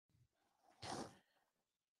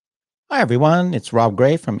Hi, everyone. It's Rob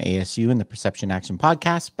Gray from ASU and the Perception Action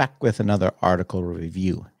Podcast, back with another article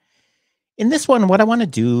review. In this one, what I want to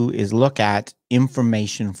do is look at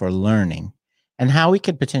information for learning and how we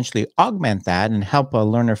could potentially augment that and help a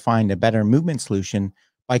learner find a better movement solution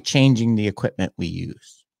by changing the equipment we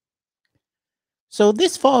use. So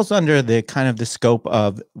this falls under the kind of the scope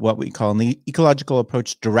of what we call in the ecological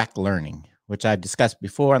approach direct learning, which I've discussed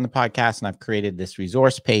before on the podcast, and I've created this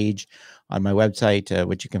resource page on my website,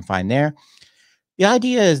 which you can find there. The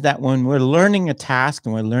idea is that when we're learning a task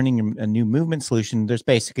and we're learning a new movement solution, there's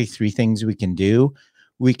basically three things we can do.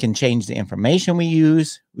 We can change the information we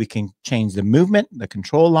use. We can change the movement, the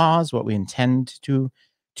control laws, what we intend to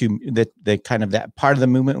the kind of that part of the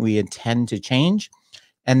movement we intend to change.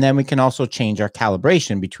 And then we can also change our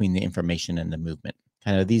calibration between the information and the movement.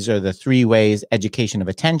 Kind of these are the three ways: education of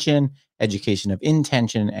attention, education of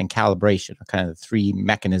intention, and calibration are kind of the three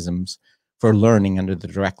mechanisms for learning under the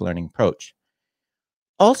direct learning approach.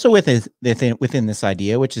 Also within this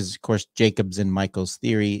idea, which is, of course, Jacobs and Michael's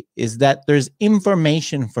theory, is that there's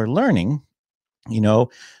information for learning,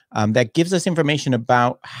 that gives us information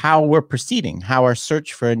about how we're proceeding, how our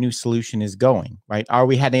search for a new solution is going, right? Are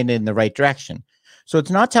we heading in the right direction? So it's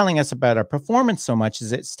not telling us about our performance so much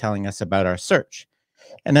as it's telling us about our search.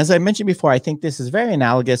 And as I mentioned before, I think this is very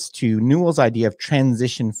analogous to Newell's idea of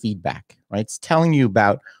transition feedback, right? It's telling you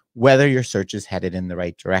about whether your search is headed in the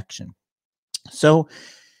right direction. So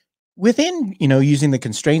within, using the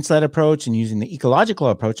constraints-led approach and using the ecological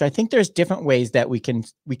approach, I think there's different ways that we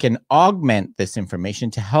can augment this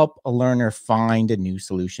information to help a learner find a new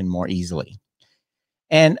solution more easily.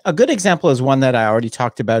 And a good example is one that I already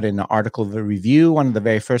talked about in the article of the review, one of the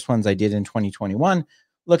very first ones I did in 2021,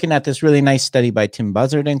 looking at this really nice study by Tim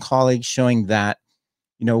Buzzard and colleagues showing that,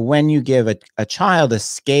 when you give a child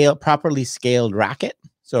a properly scaled racket,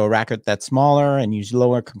 so a racket that's smaller and use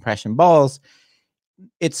lower compression balls,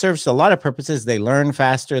 it serves a lot of purposes. They learn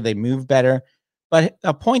faster, they move better. But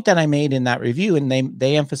a point that I made in that review, and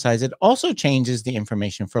they emphasize, it also changes the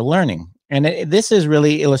information for learning. And this is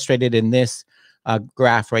really illustrated in this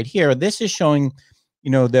graph right here. This is showing,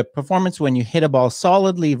 the performance when you hit a ball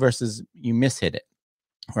solidly versus you mishit it,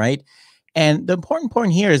 right? And the important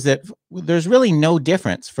point here is that there's really no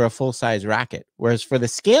difference for a full-size racket, whereas for the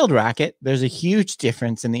scaled racket, there's a huge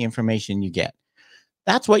difference in the information you get.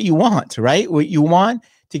 That's what you want, right? What you want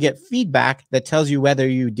to get feedback that tells you whether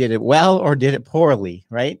you did it well or did it poorly,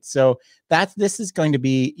 right? So this is going to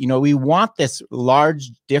be, we want this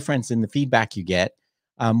large difference in the feedback you get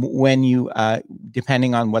when you,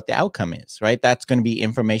 depending on what the outcome is, right? That's going to be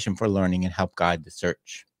information for learning and help guide the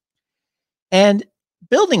search. And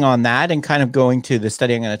building on that and kind of going to the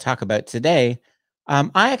study I'm going to talk about today,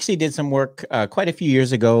 I actually did some work quite a few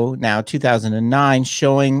years ago now, 2009,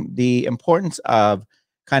 showing the importance of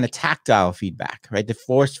kind of tactile feedback, right? The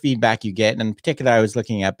force feedback you get. And in particular, I was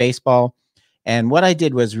looking at baseball. And what I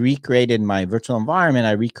did was recreated my virtual environment.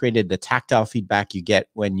 I recreated the tactile feedback you get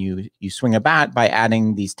when you swing a bat by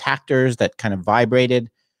adding these tactors that kind of vibrated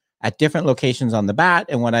at different locations on the bat.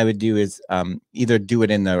 And what I would do is either do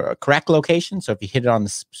it in the correct location. So if you hit it on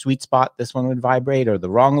the sweet spot, this one would vibrate, or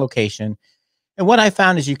the wrong location. And what I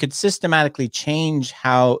found is you could systematically change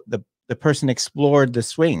how the person explored the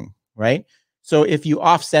swing, right? So if you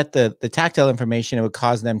offset the tactile information, it would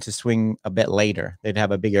cause them to swing a bit later. They'd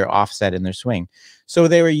have a bigger offset in their swing. So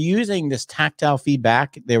they were using this tactile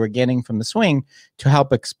feedback they were getting from the swing to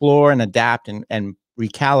help explore and adapt and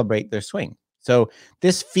recalibrate their swing. So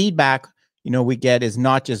this feedback, we get is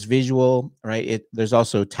not just visual, right? There's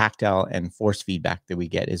also tactile and force feedback that we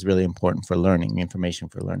get is really important for learning, information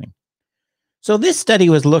for learning. So this study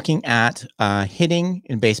was looking at hitting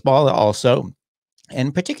in baseball also, and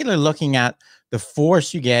in particular looking at the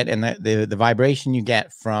force you get and the vibration you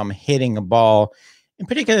get from hitting a ball. In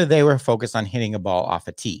particular, they were focused on hitting a ball off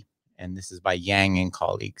a tee. And this is by Yang and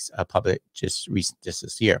colleagues, published just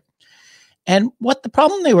this year. And what the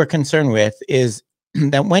problem they were concerned with is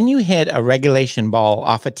that when you hit a regulation ball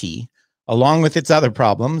off a tee, along with its other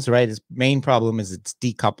problems, right? Its main problem is it's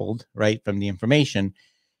decoupled, right, from the information,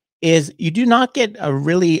 is you do not get a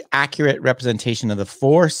really accurate representation of the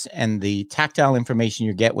force and the tactile information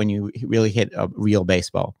you get when you really hit a real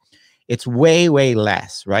baseball. It's way, way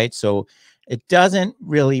less, right? So it doesn't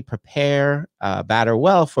really prepare a batter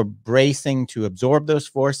well for bracing to absorb those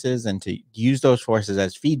forces and to use those forces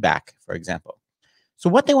as feedback, for example.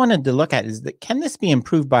 So what they wanted to look at is that, can this be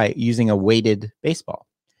improved by using a weighted baseball?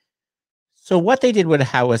 So what they did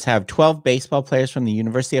was have 12 baseball players from the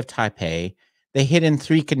University of Taipei. They hit in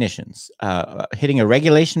three conditions: hitting a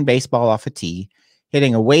regulation baseball off a tee,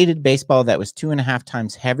 hitting a weighted baseball that was 2.5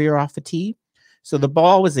 times heavier off a tee, So the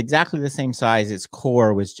ball was exactly the same size. Its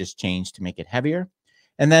core was just changed to make it heavier.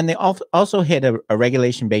 And then they also hit a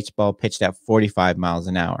regulation baseball pitched at 45 miles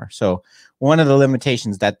an hour. So one of the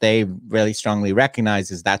limitations that they really strongly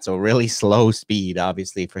recognize is that's a really slow speed,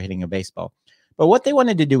 obviously, for hitting a baseball. But what they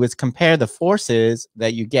wanted to do was compare the forces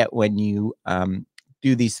that you get when you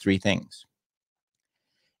do these three things.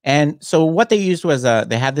 And so what they used was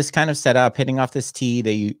they had this kind of setup hitting off this tee.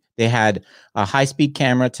 They had a high-speed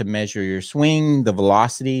camera to measure your swing, the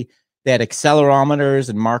velocity. They had accelerometers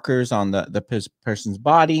and markers on the person's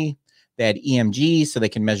body. They had EMGs so they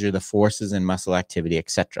can measure the forces and muscle activity,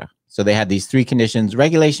 etc. So they had these three conditions: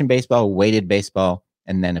 regulation baseball, weighted baseball,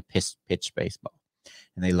 and then a pitch baseball.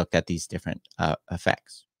 And they looked at these different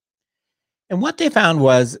effects. And what they found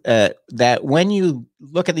was that when you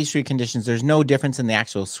look at these three conditions, there's no difference in the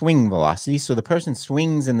actual swing velocity. So the person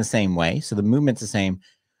swings in the same way. So the movement's the same.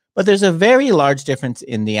 But there's a very large difference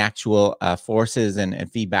in the actual forces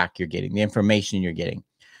and feedback you're getting, the information you're getting.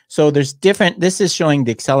 So there's different. This is showing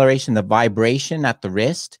the acceleration, the vibration at the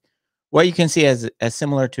wrist. What you can see as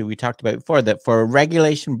similar to we talked about before, that for a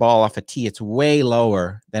regulation ball off a tee, it's way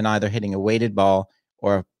lower than either hitting a weighted ball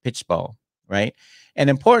or a pitch ball, right? And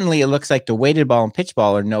importantly, it looks like the weighted ball and pitch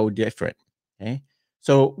ball are no different. Okay.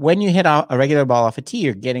 So when you hit a regular ball off a tee,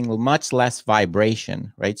 you're getting much less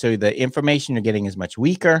vibration, right? So the information you're getting is much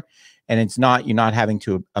weaker, and you're not having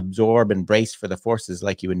to absorb and brace for the forces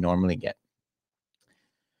like you would normally get.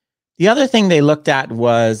 The other thing they looked at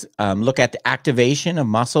was look at the activation of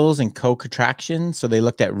muscles and co-contraction. So they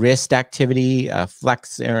looked at wrist activity,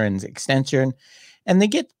 flexor and extension, and they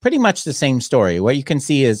get pretty much the same story. What you can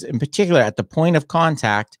see is, in particular, at the point of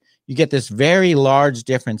contact, you get this very large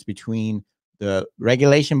difference between the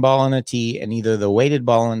regulation ball on a tee and either the weighted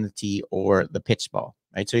ball on the tee or the pitch ball,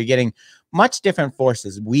 right? So you're getting much different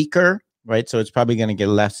forces, weaker, right? So it's probably going to get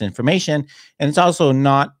less information, and it's also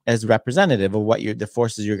not as representative of what the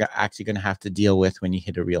forces you're actually going to have to deal with when you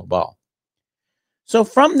hit a real ball. So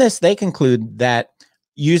from this, they conclude that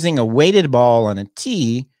using a weighted ball on a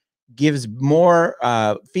tee gives more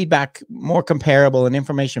feedback, more comparable, and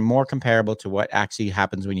information more comparable to what actually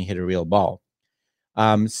happens when you hit a real ball.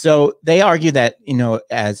 So they argue that,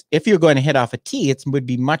 as if you're going to hit off a tee, it would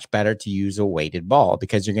be much better to use a weighted ball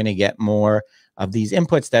because you're going to get more of these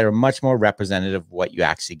inputs that are much more representative of what you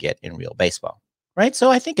actually get in real baseball, right? So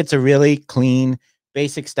I think it's a really clean,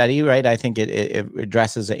 basic study, right? I think it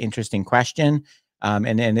addresses an interesting question,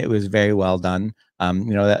 and it was very well done.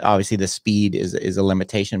 That obviously the speed is a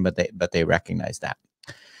limitation, but they recognize that.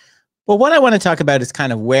 But what I want to talk about is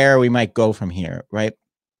kind of where we might go from here, right?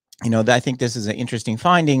 I think this is an interesting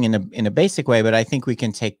finding in a basic way, but I think we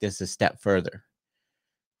can take this a step further.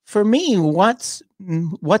 For me, what's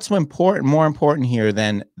more important here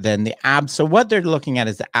than the so what they're looking at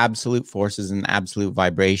is the absolute forces and the absolute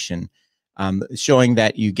vibration, showing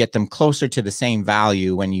that you get them closer to the same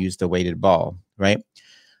value when you use the weighted ball, right?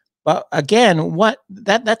 But again,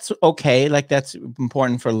 that's okay. Like that's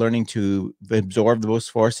important for learning to absorb those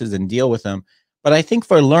forces and deal with them. But I think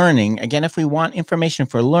for learning, again, if we want information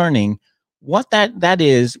for learning, what that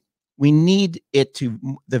is, we need the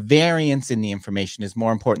variance in the information is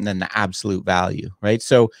more important than the absolute value, right?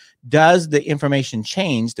 So does the information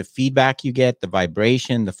change, the feedback you get, the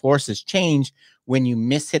vibration, the forces change when you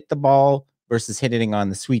hit the ball versus hitting on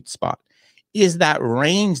the sweet spot? Is that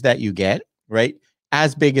range that you get, right,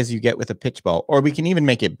 as big as you get with a pitch ball? Or we can even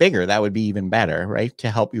make it bigger. That would be even better, right, to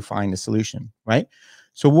help you find a solution, right?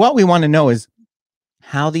 So what we want to know is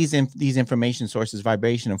how these information sources,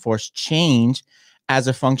 vibration and force, change as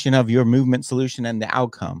a function of your movement solution and the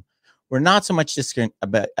outcome. We're not so much just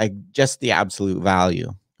about just the absolute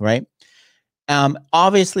value, right?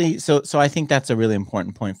 Obviously, so I think that's a really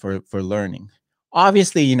important point for learning.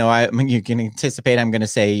 Obviously, you can anticipate I'm going to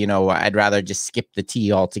say, I'd rather just skip the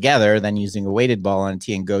tee altogether than using a weighted ball on a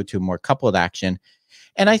tee and go to more coupled action.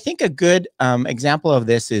 And I think a good example of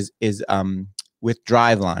this is with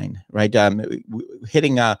driveline, right?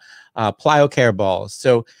 Hitting PlyoCare balls.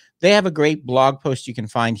 So they have a great blog post you can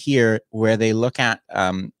find here where they look at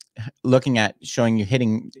looking at showing you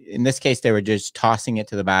hitting. In this case, they were just tossing it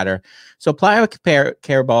to the batter. So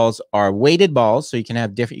PlyoCare balls are weighted balls, so you can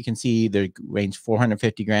have different. You can see they range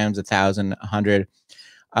 450 grams, 1,000, 100.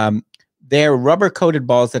 They're rubber-coated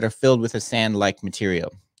balls that are filled with a sand-like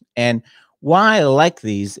material. And why I like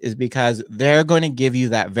these is because they're going to give you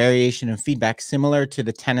that variation of feedback similar to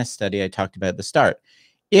the tennis study I talked about at the start.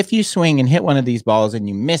 If you swing and hit one of these balls and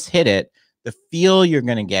you hit it, the feel you're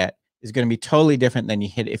going to get is going to be totally different than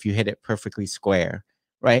if you hit it perfectly square,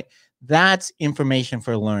 right? That's information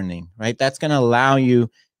for learning, right? That's going to allow you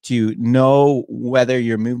to know whether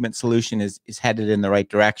your movement solution is headed in the right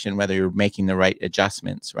direction, whether you're making the right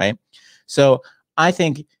adjustments, right? So I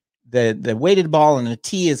think the weighted ball and the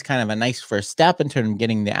tee is kind of a nice first step in terms of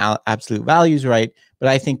getting the absolute values right. But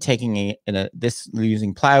I think taking this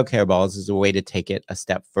using plyo care balls is a way to take it a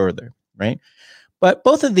step further, right? But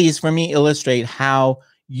both of these for me illustrate how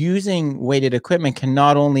using weighted equipment can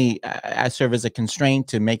not only serve as a constraint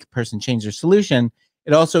to make a person change their solution,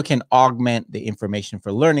 it also can augment the information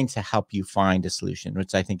for learning to help you find a solution,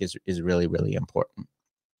 which I think is really, really important.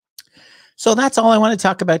 So that's all I want to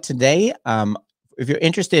talk about today. If you're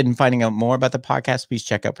interested in finding out more about the podcast, please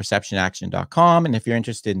check out perceptionaction.com. And if you're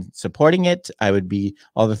interested in supporting it,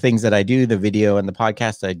 all the things that I do, the video and the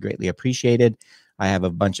podcast, I'd greatly appreciate it. I have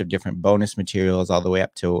a bunch of different bonus materials all the way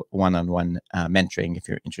up to one-on-one mentoring if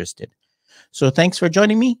you're interested. So thanks for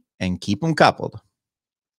joining me, and keep them coupled.